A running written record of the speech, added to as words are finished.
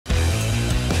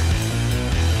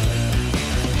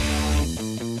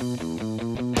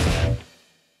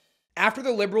after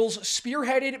the Liberals,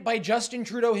 spearheaded by Justin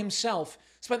Trudeau himself,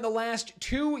 spent the last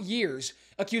 2 years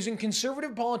accusing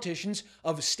conservative politicians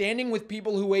of standing with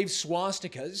people who wave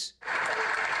swastikas.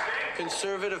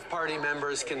 Conservative Party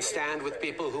members can stand with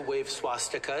people who wave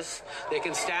swastikas. They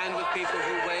can stand with people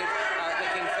who wave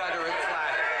the Confederate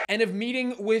flag. And of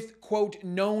meeting with, quote,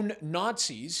 known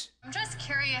Nazis. I'm just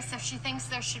curious if she thinks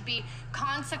there should be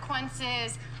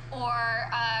consequences or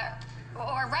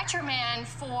reprimand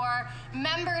for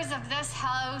members of this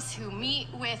House who meet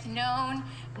with known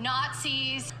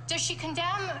Nazis. Does she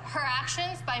condemn her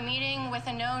actions by meeting with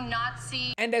a known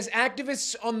Nazi? And as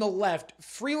activists on the left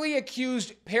freely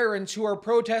accused parents who are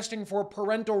protesting for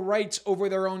parental rights over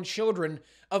their own children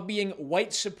of being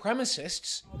white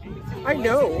supremacists. I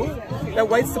know that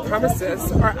white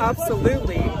supremacists are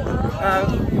absolutely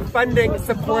funding,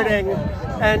 supporting,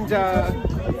 and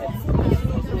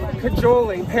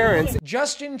cajoling parents.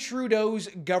 Justin Trudeau's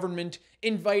government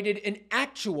invited an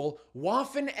actual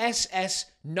Waffen-SS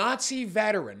Nazi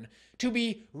veteran to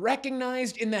be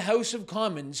recognized in the House of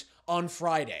Commons on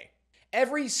Friday.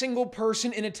 Every single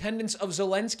person in attendance of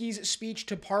Zelenskyy's speech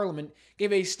to Parliament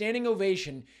gave a standing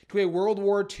ovation to a World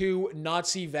War II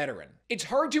Nazi veteran. It's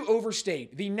hard to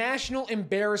overstate the national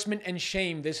embarrassment and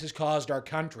shame this has caused our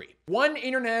country. One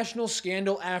international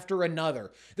scandal after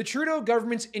another, the Trudeau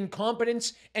government's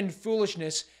incompetence and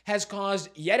foolishness has caused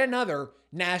yet another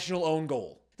national own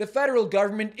goal. The federal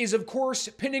government is, of course,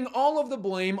 pinning all of the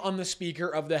blame on the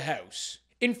Speaker of the House.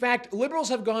 In fact, Liberals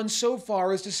have gone so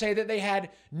far as to say that they had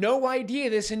no idea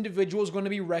this individual was going to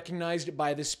be recognized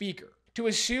by the Speaker. To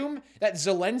assume that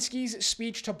Zelenskyy's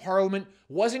speech to Parliament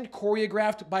wasn't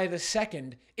choreographed by the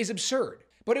second is absurd.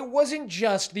 But it wasn't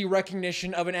just the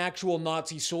recognition of an actual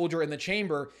Nazi soldier in the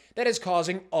chamber that is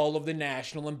causing all of the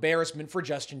national embarrassment for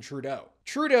Justin Trudeau.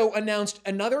 Trudeau announced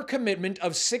another commitment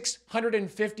of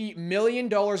 $650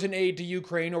 million in aid to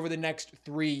Ukraine over the next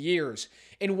 3 years.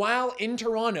 And while in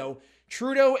Toronto,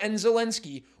 Trudeau and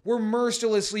Zelenskyy were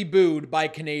mercilessly booed by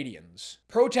Canadians.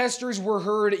 Protesters were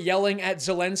heard yelling at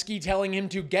Zelenskyy, telling him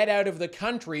to get out of the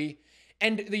country,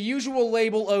 and the usual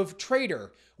label of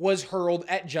traitor was hurled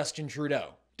at Justin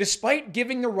Trudeau. Despite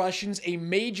giving the Russians a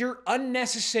major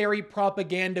unnecessary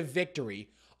propaganda victory,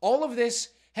 all of this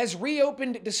has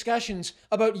reopened discussions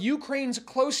about Ukraine's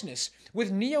closeness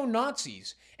with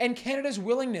neo-Nazis and Canada's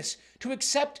willingness to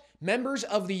accept members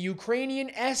of the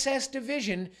Ukrainian SS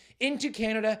division into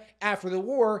Canada after the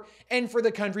war, and for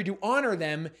the country to honor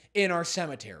them in our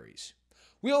cemeteries.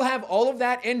 We'll have all of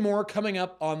that and more coming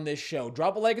up on this show.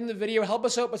 Drop a like in the video, help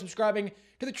us out by subscribing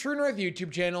to the True North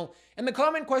YouTube channel, and the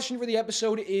comment question for the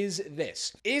episode is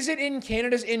this: is it in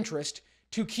Canada's interest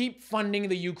to keep funding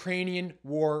the Ukrainian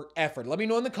war effort? Let me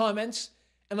know in the comments,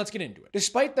 and let's get into it.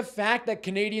 Despite the fact that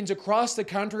Canadians across the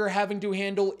country are having to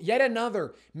handle yet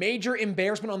another major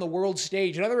embarrassment on the world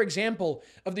stage, another example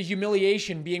of the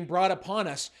humiliation being brought upon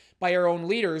us by our own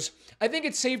leaders, I think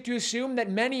it's safe to assume that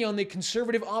many on the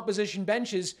conservative opposition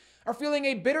benches are feeling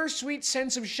a bittersweet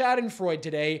sense of schadenfreude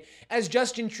today as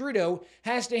Justin Trudeau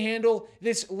has to handle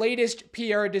this latest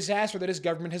PR disaster that his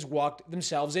government has walked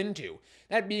themselves into.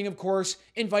 That being, of course,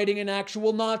 inviting an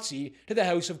actual Nazi to the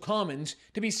House of Commons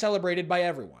to be celebrated by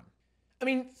everyone. I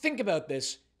mean, think about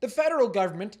this. The federal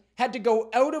government had to go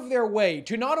out of their way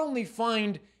to not only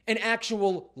find an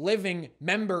actual living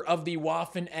member of the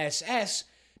Waffen-SS,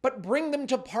 but bring them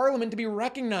to Parliament to be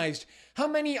recognized. How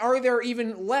many are there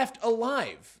even left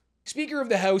alive? Speaker of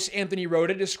the House Anthony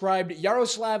Rota described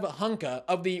Yaroslav Hunka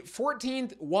of the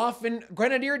 14th Waffen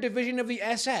Grenadier Division of the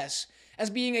SS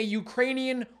as being a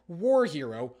Ukrainian war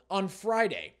hero on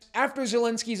Friday. After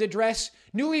Zelenskyy's address,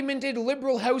 newly minted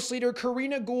Liberal House Leader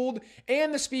Karina Gould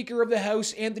and the Speaker of the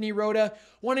House Anthony Rota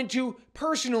wanted to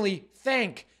personally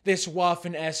thank this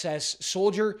Waffen-SS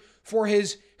soldier for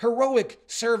his heroic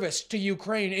service to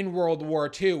Ukraine in World War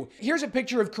II. Here's a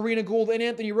picture of Karina Gould and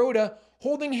Anthony Rota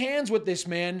holding hands with this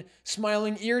man,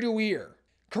 smiling ear to ear.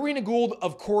 Karina Gould,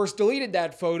 of course, deleted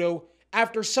that photo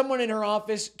after someone in her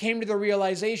office came to the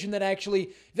realization that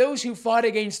actually those who fought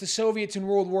against the Soviets in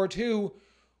World War II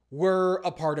were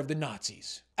a part of the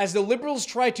Nazis. As the Liberals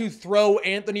try to throw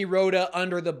Anthony Rota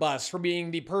under the bus for being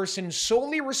the person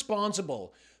solely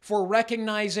responsible for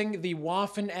recognizing the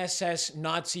Waffen-SS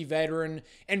Nazi veteran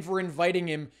and for inviting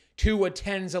him to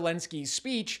attend Zelenskyy's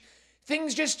speech,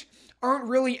 things just aren't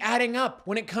really adding up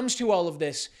when it comes to all of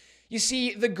this. You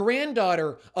see, the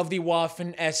granddaughter of the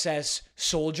Waffen-SS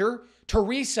soldier,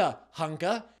 Teresa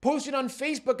Hunka, posted on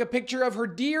Facebook a picture of her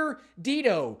dear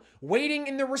Dido waiting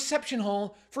in the reception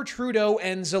hall for Trudeau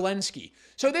and Zelenskyy.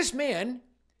 So this man,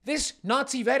 this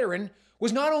Nazi veteran,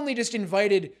 was not only just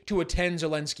invited to attend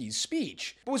Zelensky's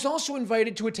speech, but was also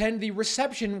invited to attend the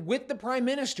reception with the Prime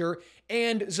Minister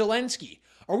and Zelensky.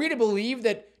 Are we to believe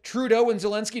that Trudeau and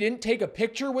Zelensky didn't take a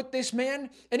picture with this man?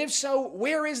 And if so,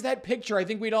 where is that picture? I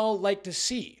think we'd all like to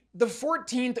see. The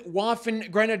 14th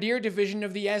Waffen Grenadier Division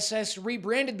of the SS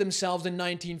rebranded themselves in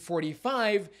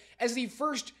 1945 as the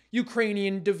 1st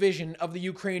Ukrainian Division of the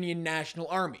Ukrainian National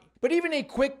Army. But even a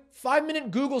quick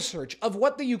 5-minute Google search of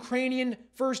what the Ukrainian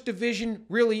 1st Division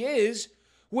really is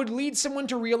would lead someone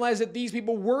to realize that these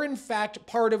people were in fact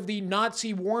part of the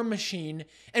Nazi war machine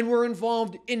and were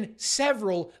involved in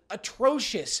several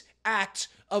atrocious acts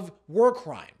of war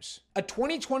crimes. A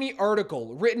 2020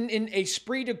 article written in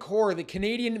Esprit de Corps, the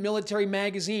Canadian military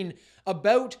magazine,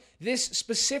 about this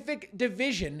specific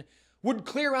division would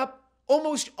clear up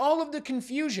almost all of the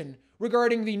confusion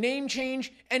regarding the name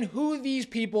change and who these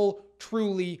people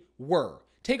truly were.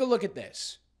 Take a look at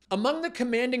this. Among the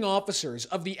commanding officers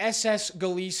of the SS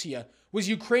Galicia was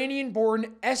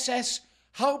Ukrainian-born SS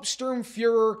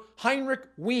Hauptsturmführer Heinrich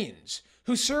Wiens,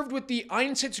 who served with the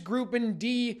Einsatzgruppen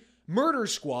D murder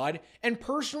squad and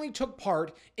personally took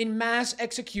part in mass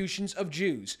executions of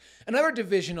Jews. Another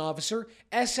division officer,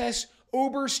 SS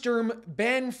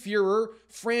Obersturmbannführer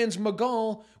Franz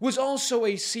Magal, was also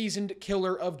a seasoned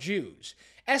killer of Jews.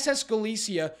 SS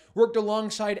Galicia worked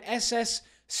alongside SS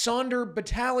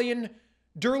Sonderbataillon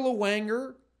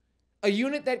Derlewanger, a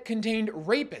unit that contained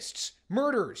rapists,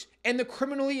 murderers, and the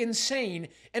criminally insane,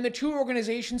 and the two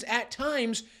organizations at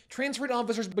times transferred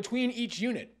officers between each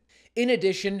unit. In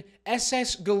addition,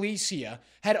 SS Galicia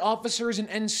had officers and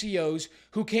NCOs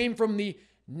who came from the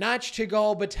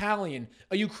Nachtigal Battalion,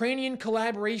 a Ukrainian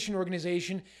collaboration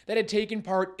organization that had taken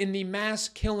part in the mass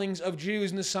killings of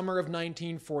Jews in the summer of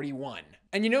 1941.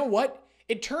 And you know what?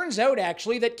 It turns out,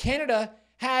 actually, that Canada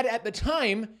had, at the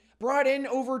time, brought in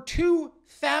over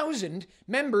 2,000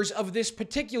 members of this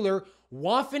particular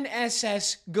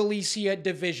Waffen-SS Galicia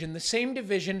division, the same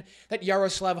division that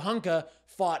Yaroslav Hunka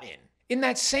fought in. In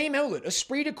that same outlet,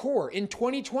 Esprit de Corps, in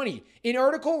 2020, an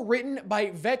article written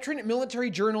by veteran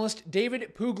military journalist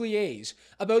David Pugliese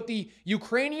about the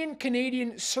Ukrainian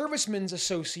Canadian Servicemen's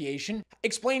Association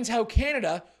explains how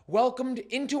Canada welcomed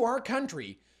into our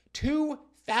country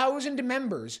 2,000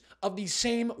 members of the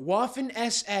same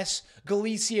Waffen-SS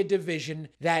Galicia division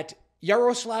that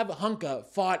Yaroslav Hunka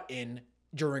fought in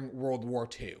during World War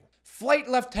II. Flight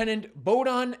Lieutenant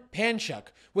Bohdan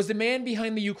Panchuk was the man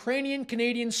behind the Ukrainian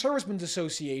Canadian Servicemen's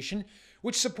Association,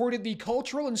 which supported the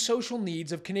cultural and social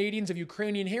needs of Canadians of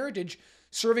Ukrainian heritage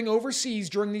serving overseas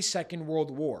during the Second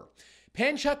World War.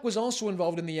 Panchuk was also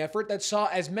involved in the effort that saw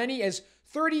as many as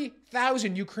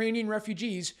 30,000 Ukrainian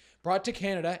refugees brought to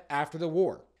Canada after the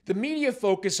war. The media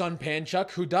focus on Panchuk,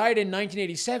 who died in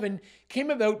 1987, came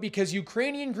about because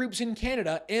Ukrainian groups in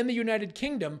Canada and the United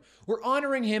Kingdom were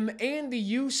honoring him and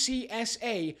the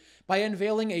UCSA by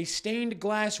unveiling a stained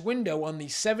glass window on the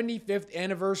 75th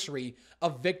anniversary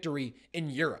of victory in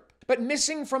Europe. But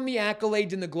missing from the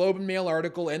accolades in the Globe and Mail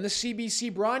article and the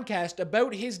CBC broadcast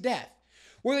about his death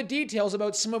were the details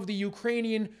about some of the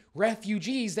Ukrainian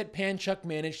refugees that Panchuk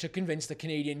managed to convince the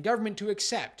Canadian government to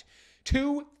accept.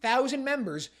 2,000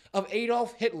 members of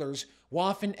Adolf Hitler's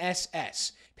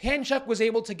Waffen-SS. Panchuk was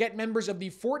able to get members of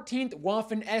the 14th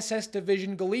Waffen-SS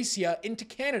Division Galicia into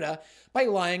Canada by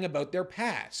lying about their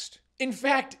past. In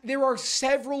fact, there are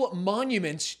several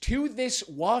monuments to this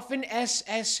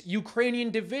Waffen-SS Ukrainian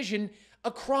division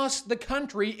across the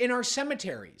country in our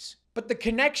cemeteries. But the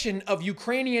connection of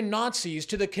Ukrainian Nazis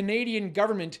to the Canadian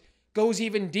government goes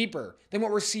even deeper than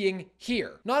what we're seeing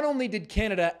here. Not only did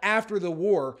Canada, after the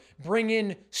war, bring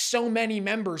in so many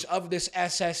members of this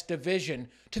SS division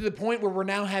to the point where we're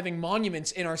now having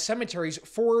monuments in our cemeteries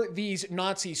for these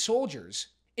Nazi soldiers.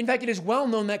 In fact, it is well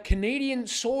known that Canadian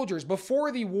soldiers,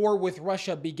 before the war with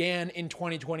Russia began in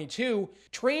 2022,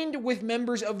 trained with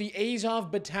members of the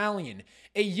Azov Battalion,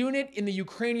 a unit in the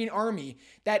Ukrainian army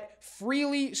that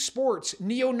freely sports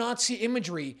neo-Nazi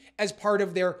imagery as part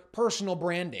of their personal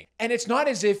branding. And it's not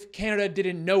as if Canada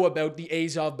didn't know about the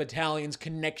Azov Battalion's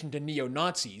connection to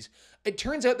neo-Nazis. It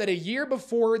turns out that a year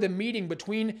before the meeting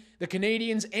between the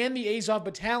Canadians and the Azov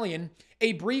Battalion,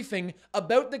 a briefing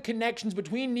about the connections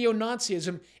between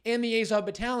neo-Nazism and the Azov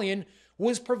Battalion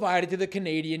was provided to the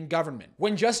Canadian government.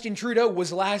 When Justin Trudeau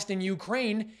was last in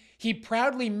Ukraine, he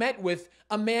proudly met with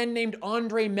a man named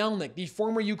Andrei Melnik, the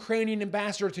former Ukrainian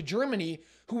ambassador to Germany,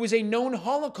 who was a known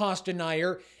Holocaust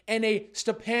denier and a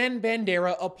Stepan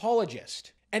Bandera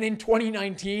apologist. And in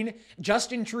 2019,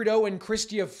 Justin Trudeau and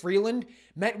Chrystia Freeland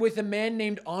met with a man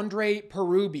named Andrei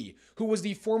Parubi, who was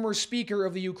the former Speaker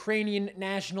of the Ukrainian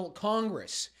National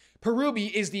Congress.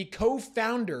 Parubi is the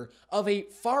co-founder of a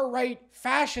far-right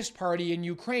fascist party in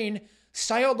Ukraine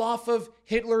styled off of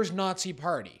Hitler's Nazi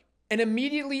party. And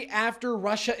immediately after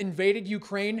Russia invaded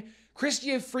Ukraine,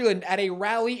 Chrystia Freeland at a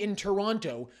rally in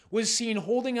Toronto was seen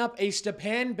holding up a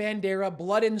Stepan Bandera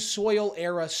blood and soil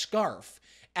era scarf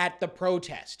at the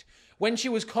protest. When she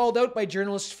was called out by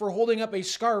journalists for holding up a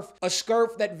scarf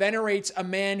that venerates a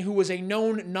man who was a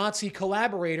known Nazi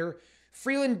collaborator,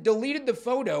 Freeland deleted the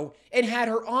photo and had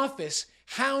her office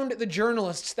hound the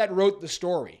journalists that wrote the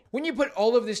story. When you put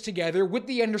all of this together with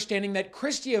the understanding that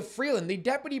Chrystia Freeland, the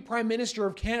Deputy Prime Minister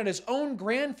of Canada's own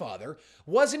grandfather,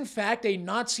 was in fact a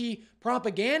Nazi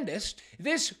propagandist,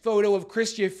 this photo of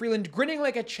Chrystia Freeland grinning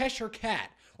like a Cheshire cat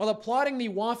while applauding the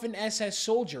Waffen-SS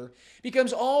soldier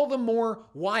becomes all the more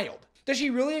wild. Does she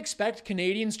really expect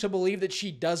Canadians to believe that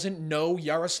she doesn't know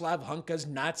Yaroslav Hunka's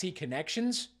Nazi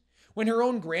connections? When her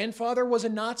own grandfather was a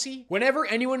Nazi? Whenever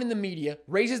anyone in the media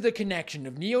raises the connection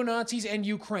of neo-Nazis and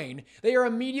Ukraine, they are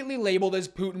immediately labeled as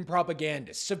Putin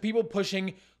propagandists, of people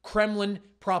pushing Kremlin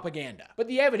propaganda. But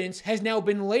the evidence has now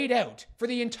been laid out for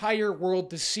the entire world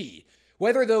to see,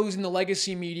 whether those in the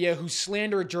legacy media who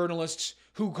slander journalists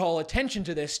who call attention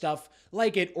to this stuff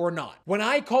like it or not. When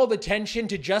I called attention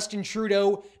to Justin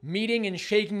Trudeau meeting and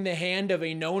shaking the hand of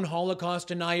a known Holocaust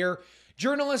denier,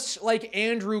 journalists like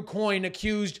Andrew Coyne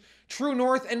accused True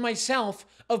North and myself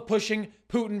of pushing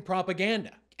Putin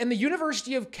propaganda. And the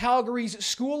University of Calgary's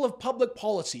School of Public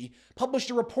Policy published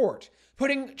a report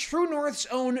putting True North's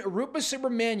own Rupa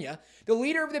Subramanya, the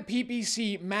leader of the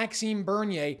PPC, Maxime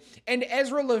Bernier, and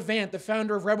Ezra Levant, the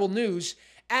founder of Rebel News,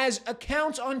 as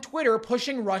accounts on Twitter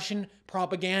pushing Russian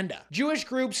propaganda. Jewish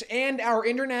groups and our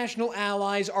international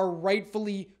allies are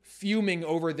rightfully fuming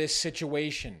over this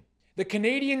situation. The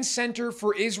Canadian Centre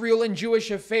for Israel and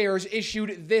Jewish Affairs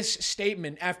issued this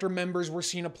statement after members were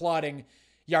seen applauding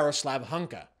Yaroslav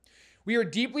Hunka. We are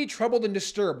deeply troubled and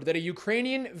disturbed that a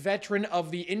Ukrainian veteran of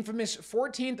the infamous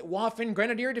 14th Waffen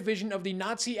Grenadier Division of the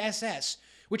Nazi SS,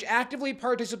 which actively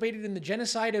participated in the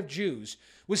genocide of Jews,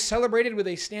 was celebrated with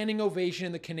a standing ovation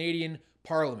in the Canadian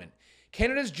Parliament.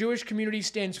 Canada's Jewish community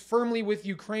stands firmly with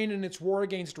Ukraine in its war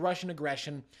against Russian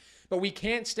aggression, but we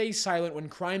can't stay silent when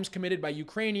crimes committed by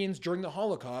Ukrainians during the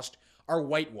Holocaust are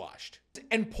whitewashed.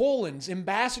 And Poland's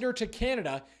ambassador to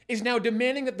Canada is now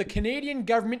demanding that the Canadian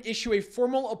government issue a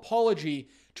formal apology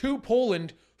to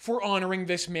Poland for honoring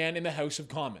this man in the House of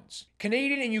Commons.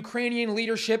 Canadian and Ukrainian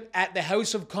leadership at the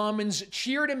House of Commons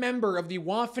cheered a member of the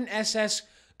Waffen-SS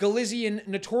Galician,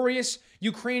 notorious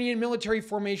Ukrainian military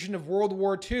formation of World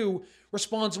War II,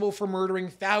 responsible for murdering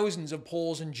thousands of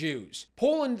Poles and Jews.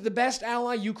 Poland, the best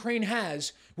ally Ukraine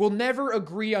has, will never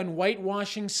agree on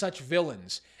whitewashing such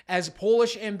villains. As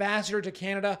Polish ambassador to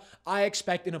Canada, I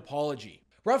expect an apology.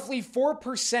 Roughly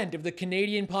 4% of the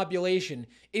Canadian population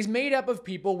is made up of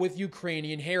people with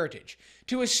Ukrainian heritage.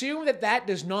 To assume that that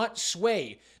does not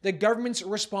sway the government's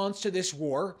response to this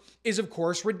war is, of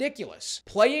course, ridiculous.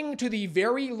 Playing to the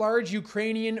very large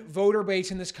Ukrainian voter base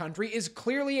in this country is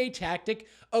clearly a tactic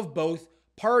of both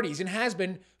parties and has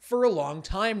been for a long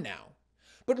time now.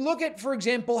 But look at, for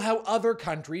example, how other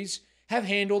countries have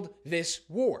handled this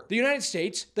war. The United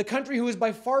States, the country who is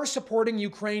by far supporting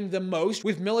Ukraine the most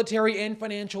with military and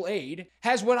financial aid,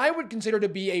 has what I would consider to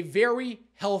be a very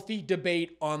healthy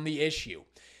debate on the issue.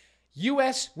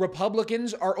 U.S.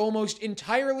 Republicans are almost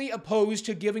entirely opposed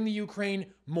to giving the Ukraine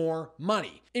more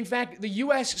money. In fact, the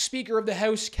U.S. Speaker of the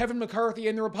House, Kevin McCarthy,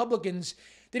 and the Republicans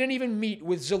didn't even meet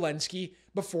with Zelenskyy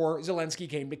before Zelenskyy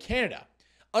came to Canada.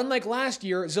 Unlike last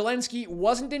year, Zelenskyy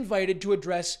wasn't invited to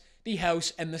address the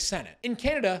House and the Senate. In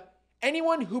Canada,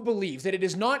 anyone who believes that it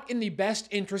is not in the best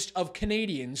interest of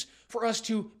Canadians for us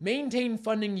to maintain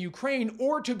funding Ukraine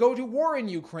or to go to war in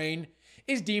Ukraine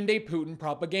is deemed a Putin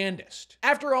propagandist.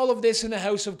 After all of this in the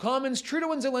House of Commons,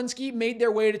 Trudeau and Zelenskyy made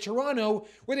their way to Toronto,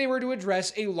 where they were to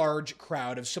address a large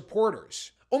crowd of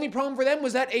supporters. Only problem for them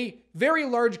was that a very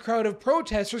large crowd of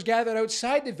protesters gathered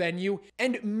outside the venue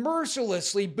and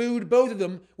mercilessly booed both of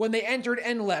them when they entered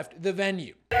and left the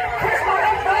venue.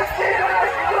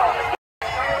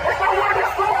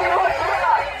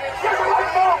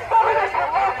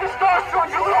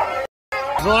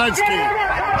 Zelenskyy,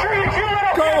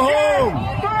 go home!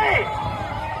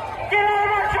 Get out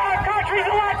of our country,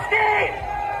 Zelenskyy!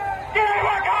 Get out of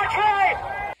our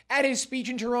country! At his speech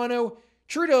in Toronto,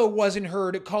 Trudeau wasn't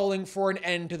heard calling for an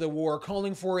end to the war,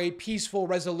 calling for a peaceful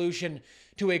resolution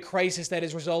to a crisis that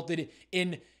has resulted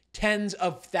in tens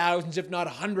of thousands, if not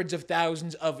hundreds of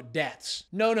thousands of deaths.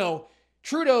 No.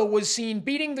 Trudeau was seen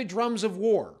beating the drums of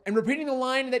war and repeating the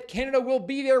line that Canada will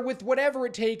be there with whatever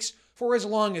it takes for as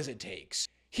long as it takes.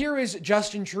 Here is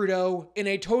Justin Trudeau in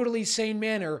a totally sane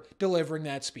manner delivering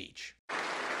that speech.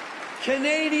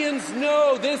 Canadians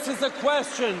know this is a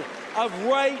question of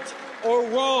right or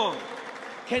wrong.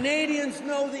 Canadians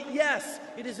know that, yes,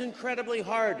 it is incredibly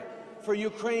hard for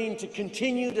Ukraine to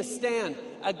continue to stand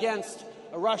against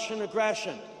Russian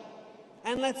aggression.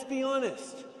 And let's be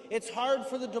honest, it's hard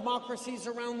for the democracies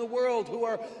around the world who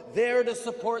are there to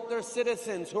support their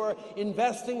citizens, who are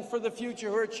investing for the future,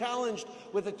 who are challenged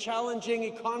with a challenging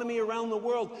economy around the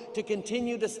world, to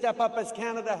continue to step up as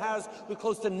Canada has with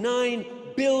close to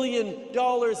 $9 billion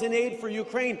in aid for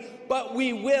Ukraine. But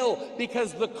we will,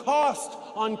 because the cost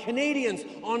on Canadians,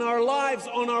 on our lives,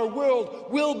 on our world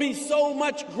will be so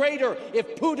much greater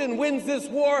if Putin wins this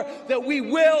war, that we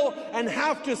will and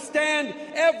have to stand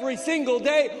every single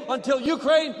day until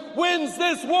Ukraine wins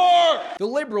this war. The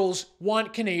Liberals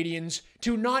want Canadians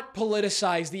to not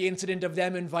politicize the incident of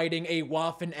them inviting a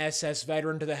Waffen-SS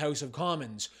veteran to the House of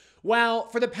Commons, while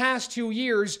for the past 2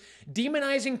 years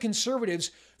demonizing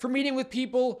Conservatives for meeting with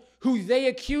people who they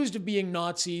accused of being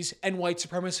Nazis and white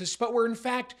supremacists, but were in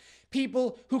fact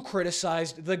people who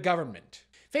criticized the government.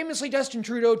 Famously, Justin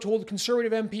Trudeau told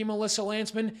Conservative MP Melissa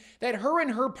Lantsman that her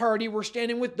and her party were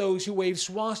standing with those who waved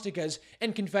swastikas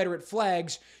and Confederate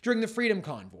flags during the Freedom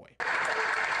Convoy.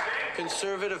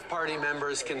 Conservative Party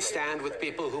members can stand with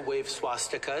people who wave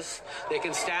swastikas. They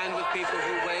can stand with people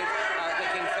who wave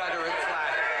the Confederate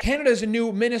flag. Canada's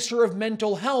new Minister of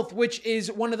Mental Health, which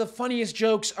is one of the funniest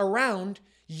jokes around,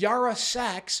 Yara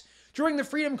Sachs, during the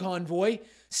Freedom Convoy,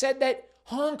 said that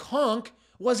honk honk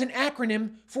was an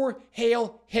acronym for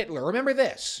Hail Hitler. Remember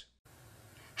this.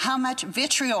 How much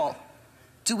vitriol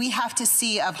do we have to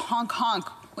see of honk honk,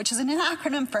 which is an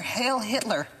acronym for Hail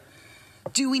Hitler,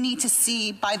 do we need to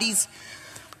see by these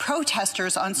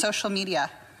protesters on social media?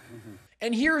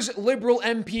 And here's Liberal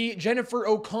MP Jennifer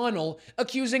O'Connell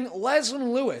accusing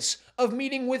Leslyn Lewis of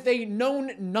meeting with a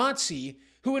known Nazi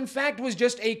who in fact was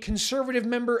just a Conservative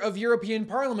member of European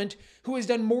Parliament who has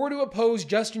done more to oppose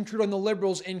Justin Trudeau and the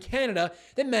Liberals in Canada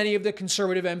than many of the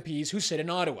Conservative MPs who sit in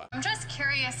Ottawa. I'm just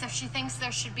curious if she thinks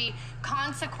there should be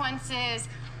consequences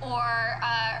or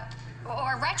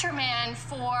reprimand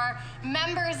for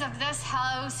members of this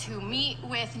House who meet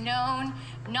with known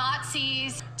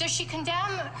Nazis. Does she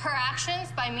condemn her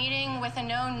actions by meeting with a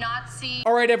known Nazi?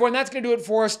 All right, everyone, that's going to do it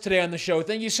for us today on the show.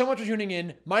 Thank you so much for tuning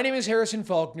in. My name is Harrison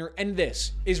Faulkner, and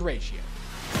this is Ratio.